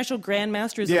 the International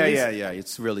Grandmaster is Yeah.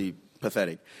 It's really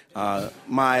pathetic.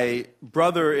 My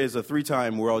brother is a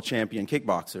 3-time world champion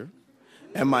kickboxer,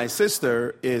 and my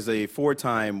sister is a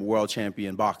 4-time world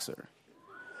champion boxer.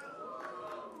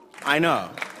 I know.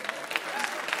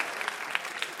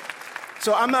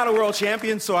 So I'm not a world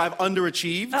champion, so I've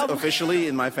underachieved officially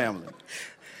in my family.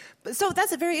 So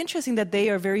that's very interesting that they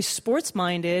are very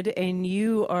sports-minded and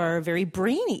you are very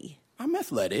brainy. I'm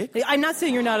athletic. I'm not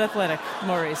saying you're not athletic,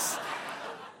 Maurice.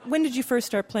 When did you first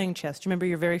start playing chess? Do you remember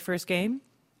your very first game?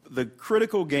 The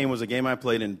critical game was a game I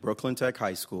played in Brooklyn Tech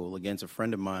High School against a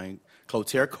friend of mine,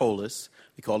 Clotaire Colas.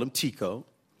 We called him Tico.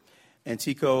 And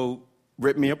Tico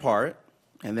ripped me apart.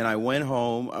 And then I went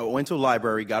home. I went to a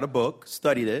library, got a book,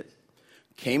 studied it,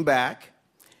 came back,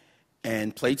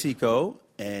 and played Tico,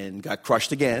 and got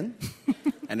crushed again.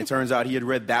 And it turns out he had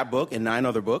read that book and 9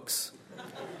 other books.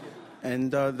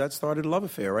 And that started a love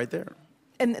affair right there.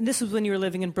 And this was when you were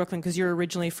living in Brooklyn, because you're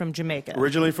originally from Jamaica.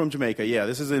 Originally from Jamaica, yeah.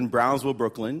 This is in Brownsville,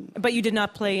 Brooklyn. But you did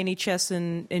not play any chess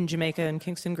in Jamaica and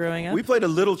Kingston growing up? We played a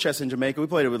little chess in Jamaica. We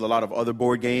played it with a lot of other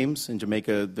board games. In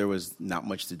Jamaica, there was not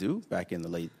much to do back in the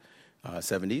late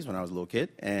 70s when I was a little kid.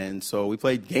 And so we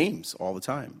played games all the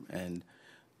time. And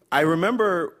I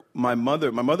remember my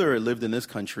mother lived in this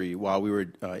country while we were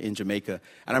in Jamaica.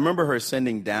 And I remember her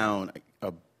sending down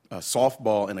a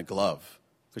softball and a glove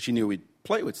because she knew we'd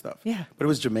play with stuff. Yeah. But it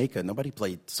was Jamaica. Nobody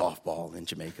played softball in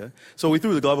Jamaica. So we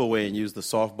threw the glove away and used the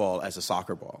softball as a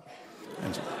soccer ball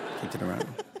and just kicked it around.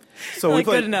 So we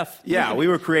played, good enough. Yeah, we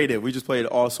were creative. We just played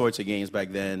all sorts of games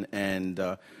back then.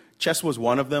 And chess was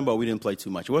one of them, but we didn't play too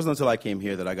much. It wasn't until I came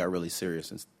here that I got really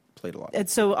serious and played a lot. And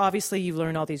so obviously you've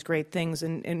learned all these great things,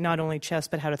 and not only chess,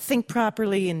 but how to think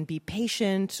properly and be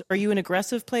patient. Are you an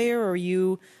aggressive player, or are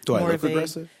you Do more I look of a...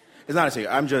 aggressive? It's not a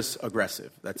secret. I'm just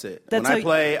aggressive. That's it. That's when how I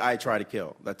play, I try to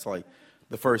kill. That's like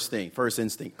the first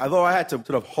instinct. Although I had to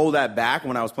sort of hold that back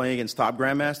when I was playing against top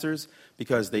grandmasters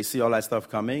because they see all that stuff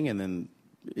coming and then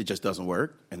it just doesn't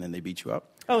work and then they beat you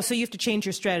up. Oh, so you have to change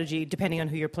your strategy depending on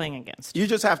who you're playing against. You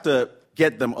just have to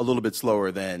get them a little bit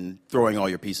slower than throwing all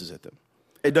your pieces at them.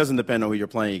 It doesn't depend on who you're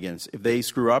playing against. If they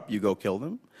screw up, you go kill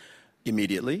them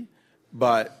immediately.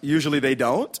 But usually they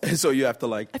don't, and so you have to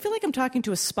I feel like I'm talking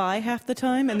to a spy half the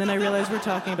time, and then I realize we're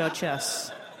talking about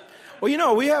chess. Well, you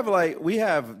know, we have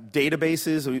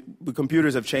databases.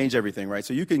 Computers have changed everything, right?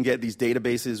 So you can get these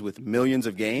databases with millions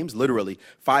of games, literally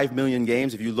 5 million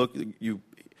games. If you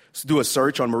do a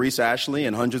search on Maurice Ashley,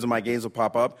 and hundreds of my games will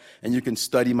pop up, and you can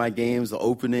study my games, the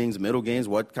openings, middle games,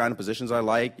 what kind of positions I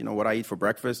like, what I eat for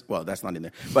breakfast. Well, that's not in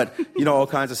there, but all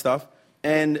kinds of stuff.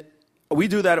 And we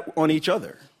do that on each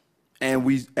other. And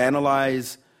we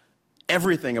analyze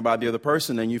everything about the other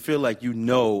person, and you feel like you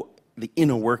know the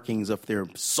inner workings of their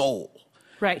soul.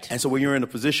 Right. And so when you're in a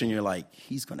position, you're like,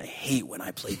 he's going to hate when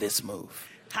I play this move.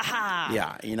 Ha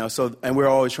ha. Yeah, so, and we're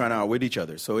always trying to outwit each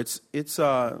other. So it's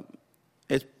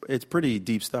pretty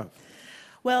deep stuff.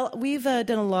 Well, we've done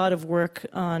a lot of work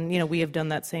on, we have done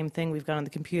that same thing. We've gone on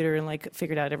the computer and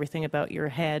figured out everything about your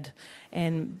head.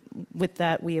 And with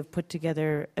that, we have put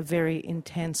together a very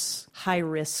intense,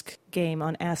 high-risk game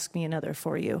on Ask Me Another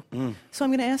for you. So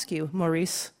I'm going to ask you,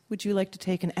 Maurice, would you like to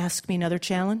take an Ask Me Another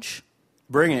challenge?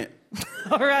 Bring it.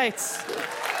 All right.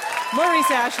 Maurice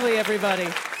Ashley, everybody.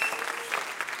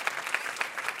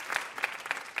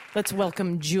 Let's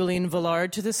welcome Julian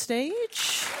Villard to the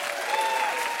stage.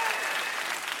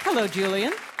 Hello,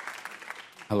 Julian.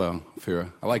 Hello, Fira.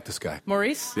 I like this guy.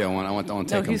 Maurice? Yeah, I want to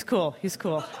take him. No, he's cool. He's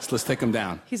cool. Let's take him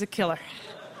down. He's a killer.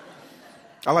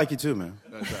 I like you too, man.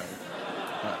 That's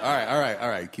all right. All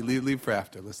right. Leave for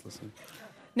after. Let's listen.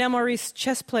 Now, Maurice,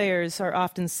 chess players are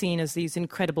often seen as these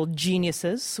incredible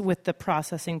geniuses with the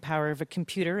processing power of a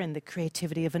computer and the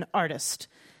creativity of an artist.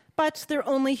 But they're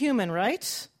only human,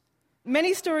 right?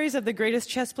 Many stories of the greatest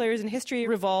chess players in history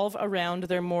revolve around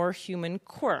their more human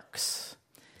quirks.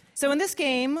 So in this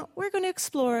game, we're going to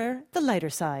explore the lighter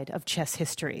side of chess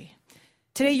history.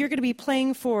 Today, you're going to be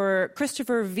playing for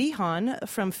Christopher Vihan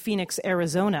from Phoenix,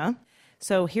 Arizona.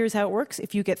 So here's how it works.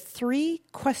 If you get 3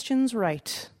 questions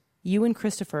right, you and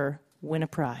Christopher win a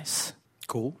prize.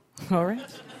 Cool. All right.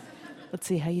 Let's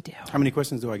see how you do. How many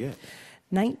questions do I get?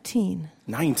 19.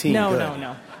 19? No, good.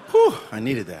 no. Whew, I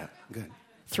needed that. Good.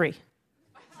 3.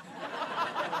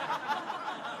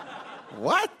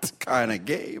 What kind of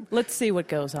game? Let's see what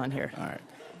goes on here. All right.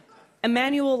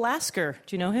 Emmanuel Lasker.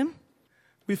 Do you know him?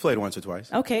 We've played once or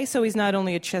twice. Okay, so he's not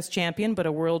only a chess champion, but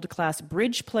a world-class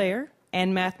bridge player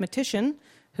and mathematician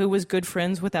who was good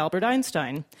friends with Albert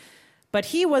Einstein. But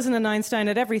he wasn't an Einstein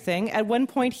at everything. At one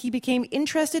point, he became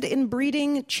interested in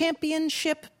breeding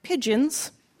championship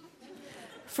pigeons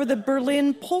for the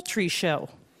Berlin Poultry Show.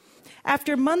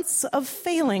 After months of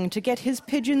failing to get his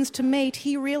pigeons to mate,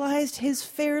 he realized his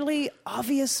fairly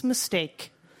obvious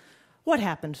mistake. What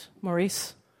happened,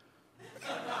 Maurice?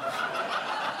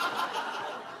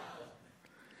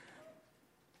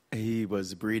 He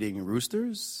was breeding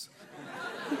roosters?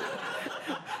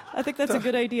 I think that's a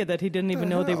good idea that he didn't even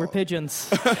know they were pigeons.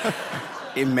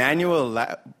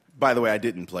 By the way, I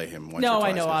didn't play him once or No,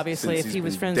 twice, I know, obviously, if he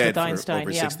was friends with Einstein.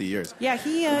 For over 60 years. Yeah,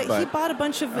 he bought a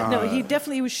bunch of...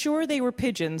 he was sure they were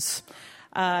pigeons.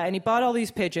 And he bought all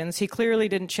these pigeons. He clearly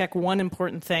didn't check one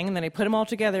important thing, and then he put them all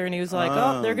together, and he was like,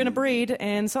 they're going to breed,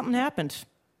 and something happened.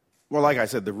 Well, like I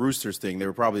said, the roosters thing, they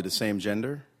were probably the same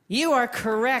gender. You are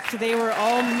correct. They were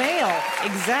all male.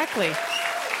 Exactly.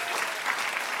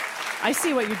 I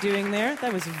see what you're doing there.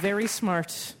 That was very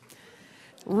smart.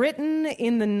 Written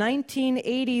in the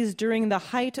 1980s during the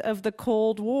height of the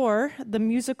Cold War, the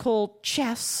musical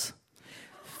Chess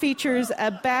features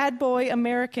a bad boy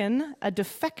American, a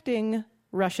defecting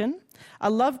Russian, a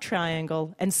love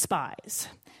triangle, and spies.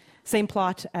 Same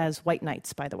plot as White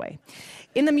Knights, by the way.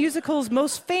 In the musical's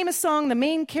most famous song, the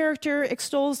main character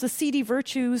extols the seedy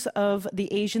virtues of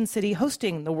the Asian city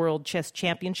hosting the World Chess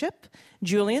Championship.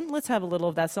 Julian, let's have a little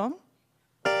of that song.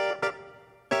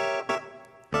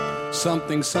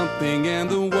 Something, something, and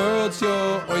the world's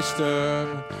your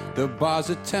oyster. The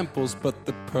bars are temples, but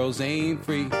the pearls ain't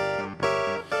free.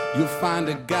 You'll find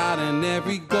a god in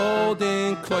every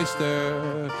golden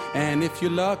cloister. And if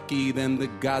you're lucky, then the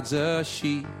god's a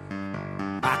she.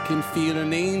 I can feel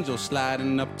an angel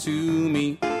sliding up to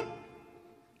me.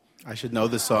 I should know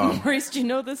the song. Maurice, do you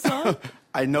know the song?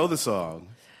 I know the song,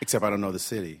 except I don't know the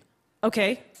city.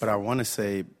 Okay. But I want to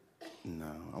say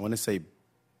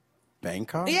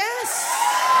Bangkok? Yes!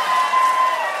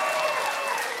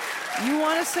 You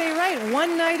want to say right.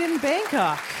 One Night in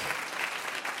Bangkok.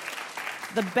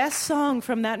 The best song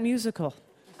from that musical.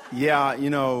 Yeah,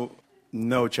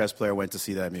 no chess player went to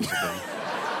see that musical.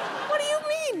 What do you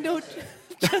mean? No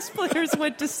chess players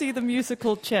went to see the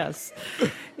musical Chess.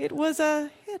 It was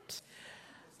a hit.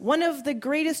 One of the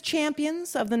greatest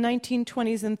champions of the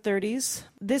 1920s and 30s,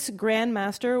 this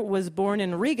Grandmaster was born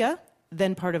in Riga,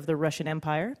 then part of the Russian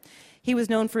Empire. He was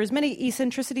known for his many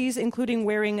eccentricities, including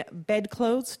wearing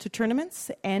bedclothes to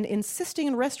tournaments and insisting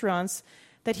in restaurants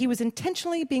that he was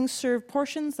intentionally being served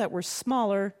portions that were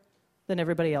smaller than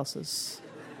everybody else's.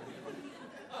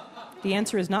 The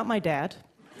answer is not my dad.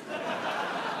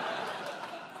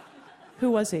 Who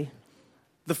was he?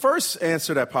 The first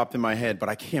answer that popped in my head, but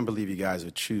I can't believe you guys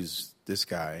would choose this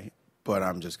guy, but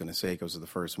I'm just going to say it goes to the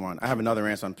first one. I have another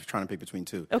answer. I'm trying to pick between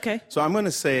two. Okay. So I'm going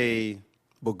to say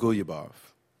Bogulyabov.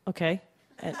 Okay.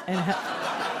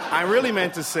 I really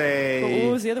meant to say... But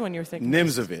what was the other one you were thinking?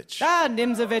 Nimzovich.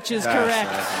 Nimzovich is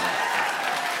correct.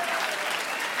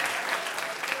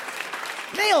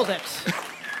 Nailed it.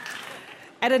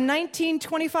 At a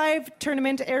 1925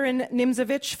 tournament, Aaron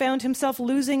Nimzovich found himself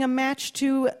losing a match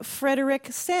to Frederick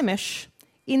Samish.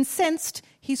 Incensed,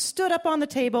 he stood up on the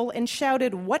table and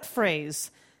shouted what phrase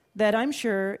that I'm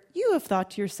sure you have thought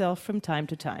to yourself from time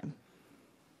to time?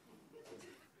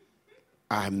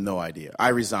 I have no idea. I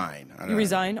resign. You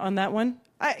resign on that one?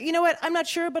 You know what? I'm not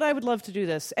sure, but I would love to do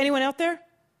this. Anyone out there?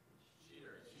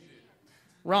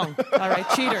 Wrong. All right,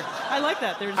 cheater. I like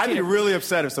that. There's I'd cheater. be really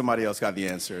upset if somebody else got the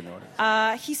answer in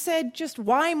order. He said, just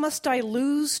why must I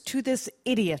lose to this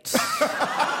idiot?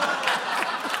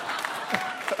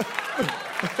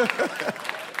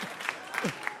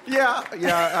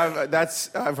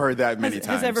 I've heard that many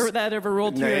times. Has that ever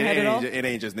rolled through your head at all? It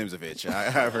ain't just Nimzovich.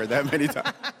 I've heard that many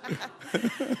times.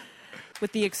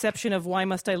 With the exception of why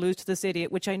must I lose to this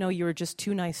idiot, which I know you were just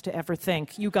too nice to ever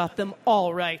think. You got them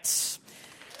all right.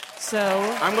 So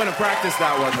I'm going to practice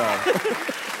that one, though.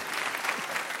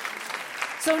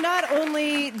 So not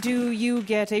only do you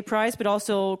get a prize, but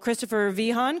also Christopher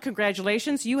Vihan,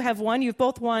 congratulations. You have won. You've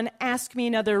both won Ask Me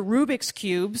Another Rubik's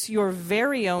Cubes, your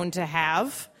very own to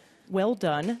have. Well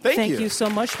done. Thank you so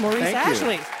much, Maurice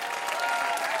Ashley.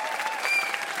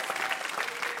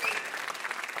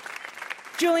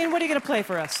 Julian, what are you going to play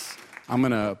for us? I'm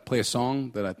going to play a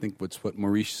song that I think what's what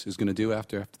Maurice is going to do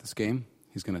after this game.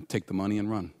 He's going to take the money and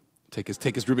run. Take his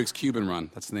Rubik's Cube and run.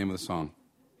 That's the name of the song.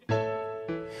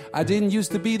 I didn't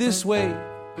used to be this way.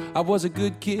 I was a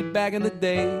good kid back in the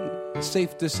day.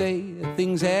 Safe to say,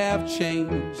 things have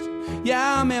changed.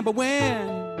 Yeah, I remember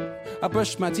when I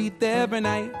brushed my teeth every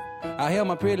night. I held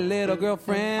my pretty little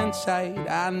girlfriend tight.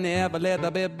 I never let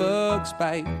the bed bugs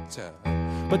bite.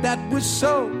 But that was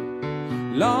so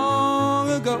long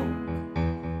ago.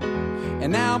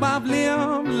 And now I've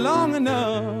lived long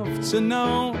enough to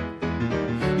know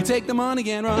you take the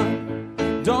money and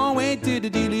run. Don't wait till the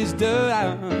deal is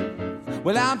done.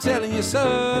 Well, I'm telling you,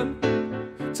 son,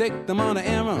 take the money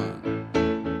and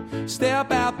run.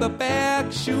 Step out the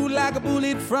back, shoot like a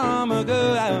bullet from a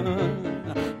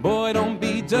gun. Boy, don't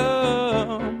be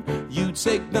dumb. You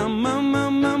take the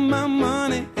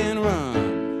money and run.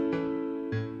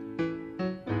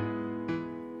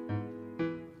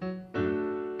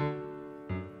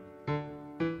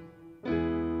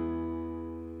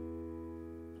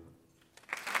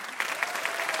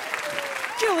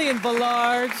 Julian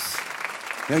Villards.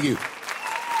 Thank you.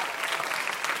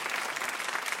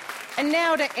 And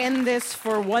now to end this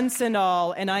for once and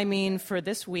all, and I mean for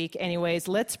this week anyways,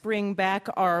 let's bring back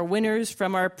our winners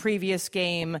from our previous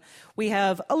game. We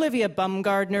have Olivia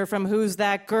Bumgardner from Who's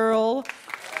That Girl?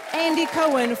 Andy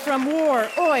Cohen from War.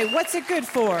 Oi, what's it good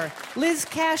for? Liz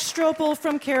Cash-Stropel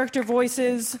from Character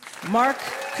Voices. Mark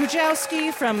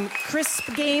Kujawski from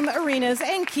Crisp Game Arenas.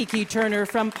 And Kiki Turner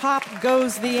from Pop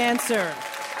Goes the Answer.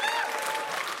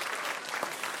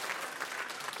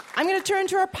 I'm going to turn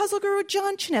to our puzzle guru,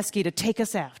 John Chinesky, to take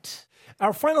us out.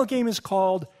 Our final game is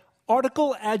called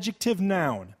Article, Adjective,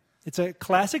 Noun. It's a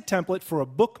classic template for a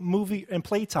book, movie, and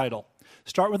play title.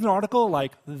 Start with an article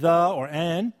like the or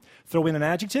an, throw in an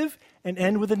adjective, and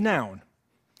end with a noun.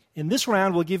 In this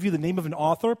round, we'll give you the name of an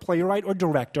author, playwright, or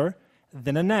director,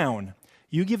 then a noun.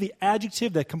 You give the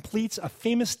adjective that completes a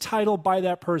famous title by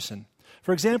that person.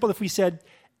 For example, if we said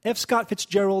F. Scott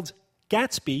Fitzgerald's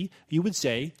Gatsby, you would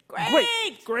say,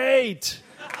 Great!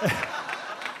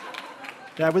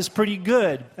 That was pretty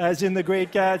good, as in The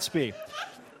Great Gatsby.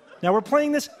 Now, we're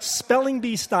playing this spelling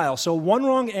bee style, so one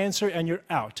wrong answer and you're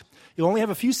out. You'll only have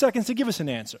a few seconds to give us an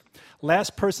answer.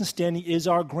 Last person standing is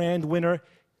our grand winner.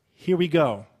 Here we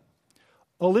go.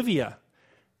 Olivia,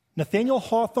 Nathaniel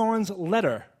Hawthorne's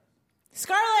letter.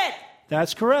 Scarlet.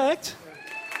 That's correct.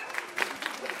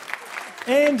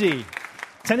 Andy,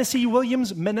 Tennessee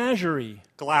Williams' Menagerie.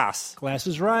 Glass. Glass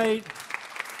is right.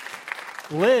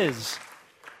 Liz,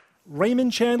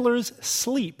 Raymond Chandler's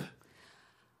Sleep.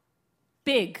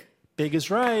 Big. Big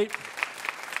is right.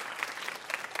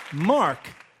 Mark,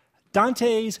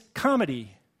 Dante's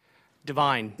Comedy.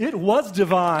 Divine. It was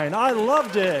divine. I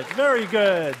loved it. Very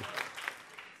good.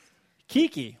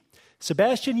 Kiki,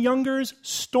 Sebastian Junger's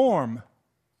Storm.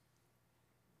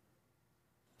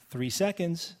 3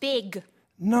 seconds. Big.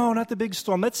 No, not the big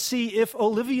storm. Let's see if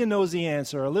Olivia knows the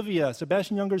answer. Olivia,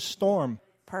 Sebastian Junger's Storm.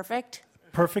 Perfect.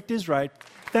 Perfect is right.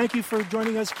 Thank you for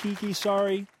joining us, Kiki.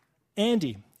 Sorry.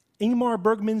 Andy, Ingmar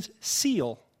Bergman's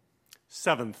Seal.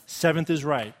 7th. 7th is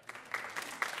right.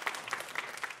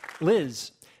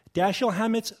 Liz, Dashiell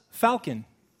Hammett's Falcon.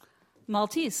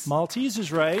 Maltese. Maltese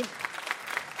is right.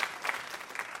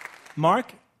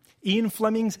 Mark, Ian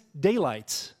Fleming's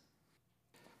Daylights.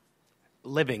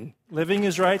 Living. Living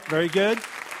is right. Very good.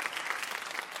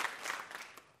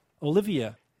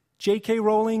 Olivia, J.K.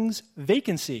 Rowling's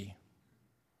Vacancy.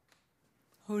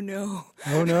 Oh, no.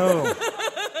 Oh, no.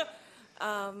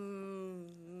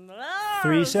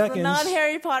 3 seconds. The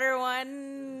non-Harry Potter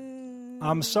one.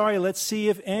 I'm sorry. Let's see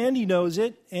if Andy knows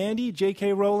it. Andy,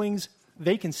 J.K. Rowling's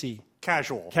Vacancy.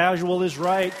 Casual. Casual is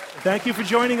right. Thank you for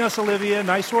joining us, Olivia.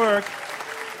 Nice work.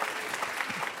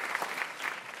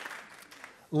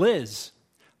 Liz,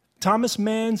 Thomas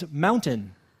Mann's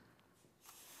Mountain.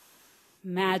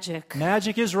 Magic.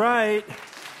 Magic is right.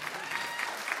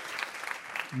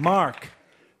 Mark,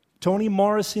 Toni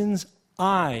Morrison's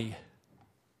Eye.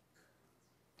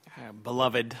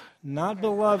 Beloved. Not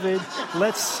beloved.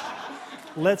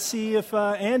 Let's see if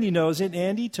Andy knows it.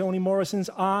 Andy, Toni Morrison's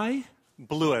Eye.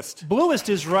 Bluest. Bluest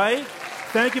is right.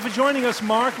 Thank you for joining us,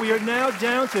 Mark. We are now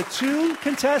down to 2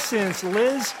 contestants,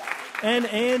 Liz and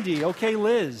Andy. Okay,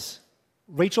 Liz.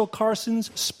 Rachel Carson's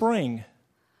Spring.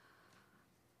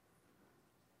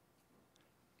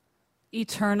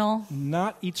 Eternal.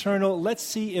 Not eternal. Let's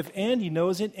see if Andy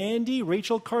knows it. Andy,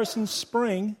 Rachel Carson's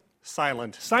Spring.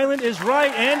 Silent. Silent is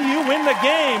right. Andy, you win the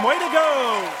game. Way to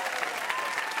go.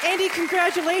 Andy,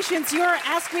 congratulations. You're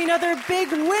Ask Me Another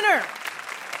big winner.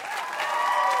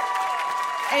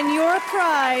 And your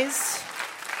prize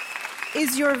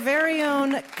is your very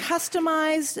own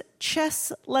customized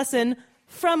chess lesson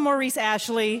from Maurice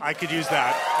Ashley. I could use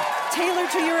that. Tailored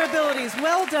to your abilities.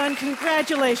 Well done.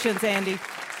 Congratulations, Andy.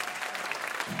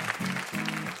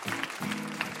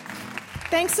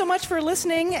 Thanks so much for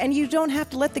listening, and you don't have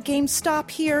to let the game stop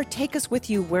here. Take us with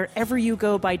you wherever you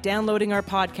go by downloading our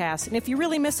podcast. And if you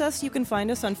really miss us, you can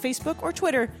find us on Facebook or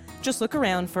Twitter. Just look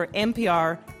around for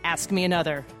NPR Ask Me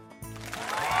Another.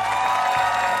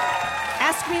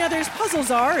 Ask Me Another's puzzle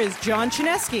czar is John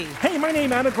Chinesky. Hey, my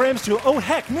name anagrams to Oh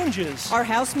Heck Ninjas. Our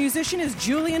house musician is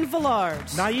Julian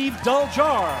Villards. Naive Dull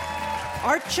Jar.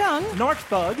 Art Chung Narc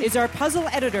Thug is our puzzle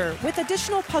editor, with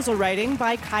additional puzzle writing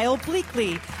by Kyle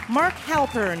Bleakley, Mark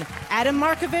Halpern, Adam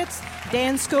Markovitz,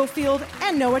 Dan Schofield,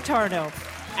 and Noah Tarno.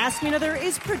 Ask Me Another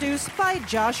is produced by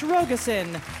Josh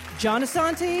Rogeson, John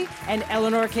Asante, and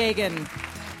Eleanor Kagan.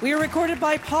 We are recorded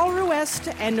by Paul Ruest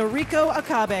and Noriko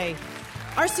Akabe.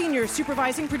 Our senior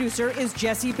supervising producer is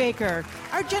Jesse Baker.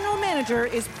 Our general manager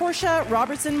is Portia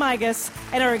Robertson-Migas,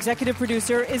 and our executive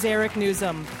producer is Eric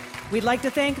Newsom. We'd like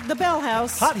to thank the Bell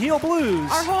House, Hot Heel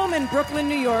Blues, our home in Brooklyn,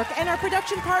 New York, and our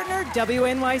production partner,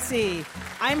 WNYC.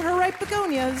 I'm her ripe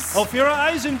begonias. Ophira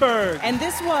Eisenberg. And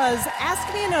this was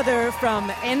Ask Me Another from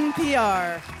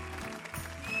NPR.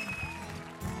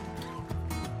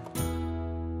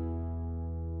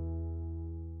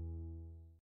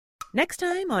 Next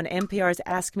time on NPR's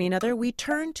Ask Me Another, we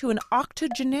turn to an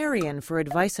octogenarian for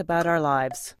advice about our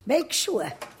lives. Make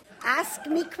sure. Ask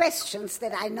me questions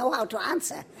that I know how to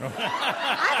answer.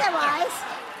 Otherwise,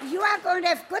 you are going to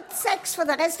have good sex for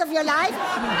the rest of your life.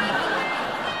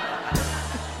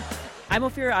 I'm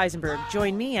Ophira Eisenberg.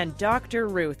 Join me and Dr.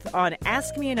 Ruth on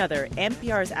Ask Me Another,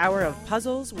 NPR's hour of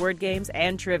puzzles, word games,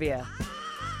 and trivia.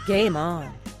 Game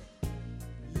on.